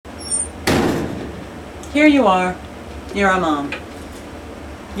Here you are. You're a mom.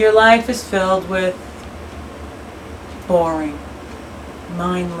 Your life is filled with boring,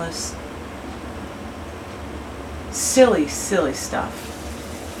 mindless, silly stuff.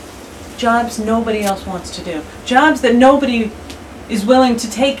 Jobs nobody else wants to do. Jobs that nobody is willing to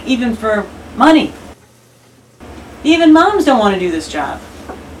take even for money. Even moms don't want to do this job.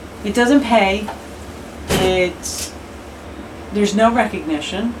 It doesn't pay. There's no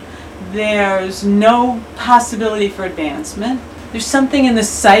recognition. There's no possibility for advancement. There's something in the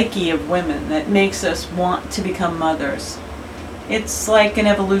psyche of women that makes us want to become mothers. It's like an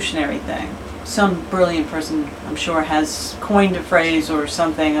evolutionary thing. Some brilliant person, I'm sure, has coined a phrase or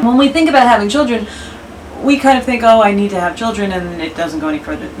something. And when we think about having children, we kind of think, oh, I need to have children, and it doesn't go any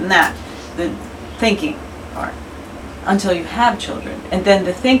further than that. The thinking part. Until you have children. And then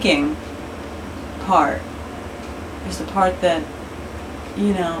the thinking part is the part that,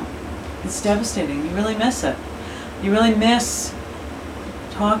 it's devastating. You really miss it. You really miss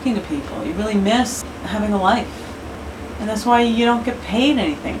talking to people. You really miss having a life. And that's why you don't get paid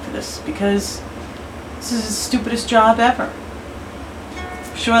anything for this, because this is the stupidest job ever.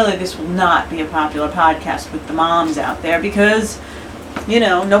 Surely this will not be a popular podcast with the moms out there, because,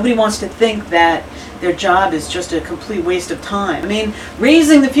 nobody wants to think that their job is just a complete waste of time. I mean,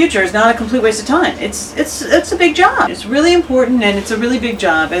 raising the future is not a complete waste of time. It's a big job. It's really important, and it's a really big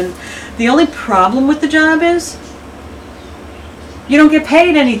job. And the only problem with the job is you don't get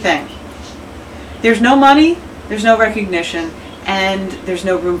paid anything. There's no money, there's no recognition, and there's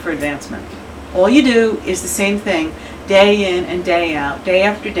no room for advancement. All you do is the same thing day in and day out, day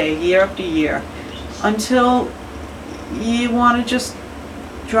after day, year after year, until you want to just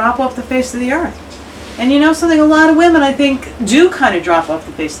drop off the face of the earth. And something, a lot of women, I think, do kind of drop off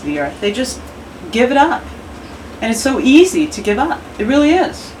the face of the earth. They just give it up. And it's so easy to give up. It really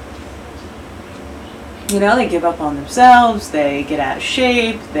is. They give up on themselves, they get out of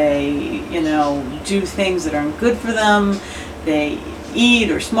shape, they, do things that aren't good for them, they eat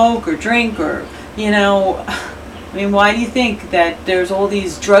or smoke or drink or, why do you think that there's all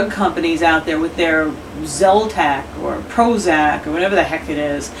these drug companies out there with their Zeltac or Prozac or whatever the heck it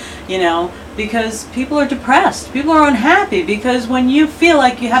is, because people are depressed, people are unhappy, because when you feel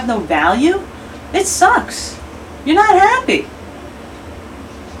like you have no value, it sucks. You're not happy.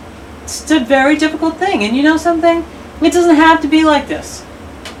 It's a very difficult thing. And something? It doesn't have to be like this.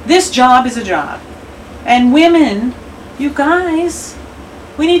 This job is a job. And women, you guys,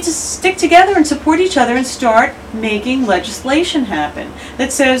 we need to stick together and support each other and start making legislation happen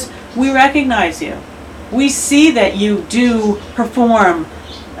that says, we recognize you. We see that you do perform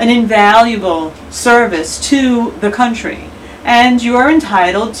an invaluable service to the country. And you're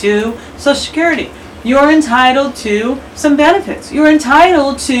entitled to Social Security. You're entitled to some benefits. You're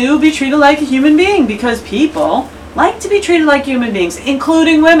entitled to be treated like a human being, because people like to be treated like human beings,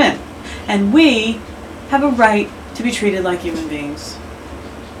 including women. And we have a right to be treated like human beings.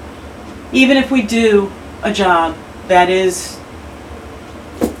 Even if we do a job that is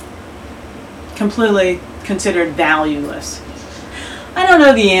completely considered valueless. I don't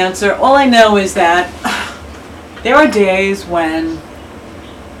know the answer. All I know is that there are days when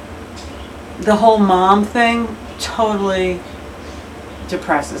the whole mom thing totally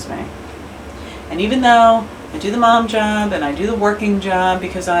depresses me. And even though I do the mom job and I do the working job,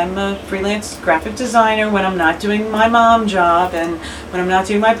 because I'm a freelance graphic designer when I'm not doing my mom job and when I'm not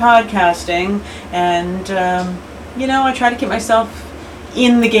doing my podcasting, and I try to keep myself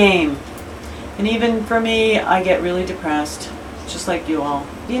in the game. And even for me, I get really depressed, just like you all.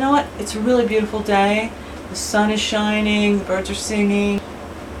 You know what? It's a really beautiful day. The sun is shining, the birds are singing.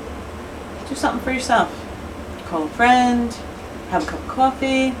 Do something for yourself. Call a friend, have a cup of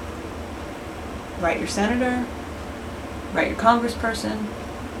coffee, write your senator, write your congressperson.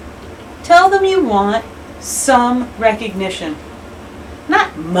 Tell them you want some recognition.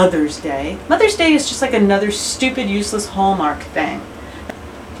 Not Mother's Day. Mother's Day is just like another stupid, useless Hallmark thing.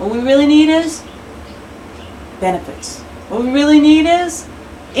 What we really need is benefits. What we really need is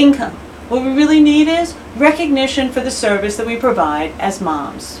income. What we really need is recognition for the service that we provide as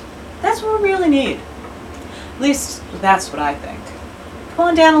moms. That's what we really need. At least that's what I think. Come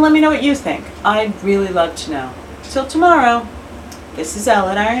on down and let me know what you think. I'd really love to know. Till tomorrow, this is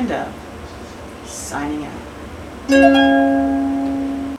Ellen Iron Dove, signing out.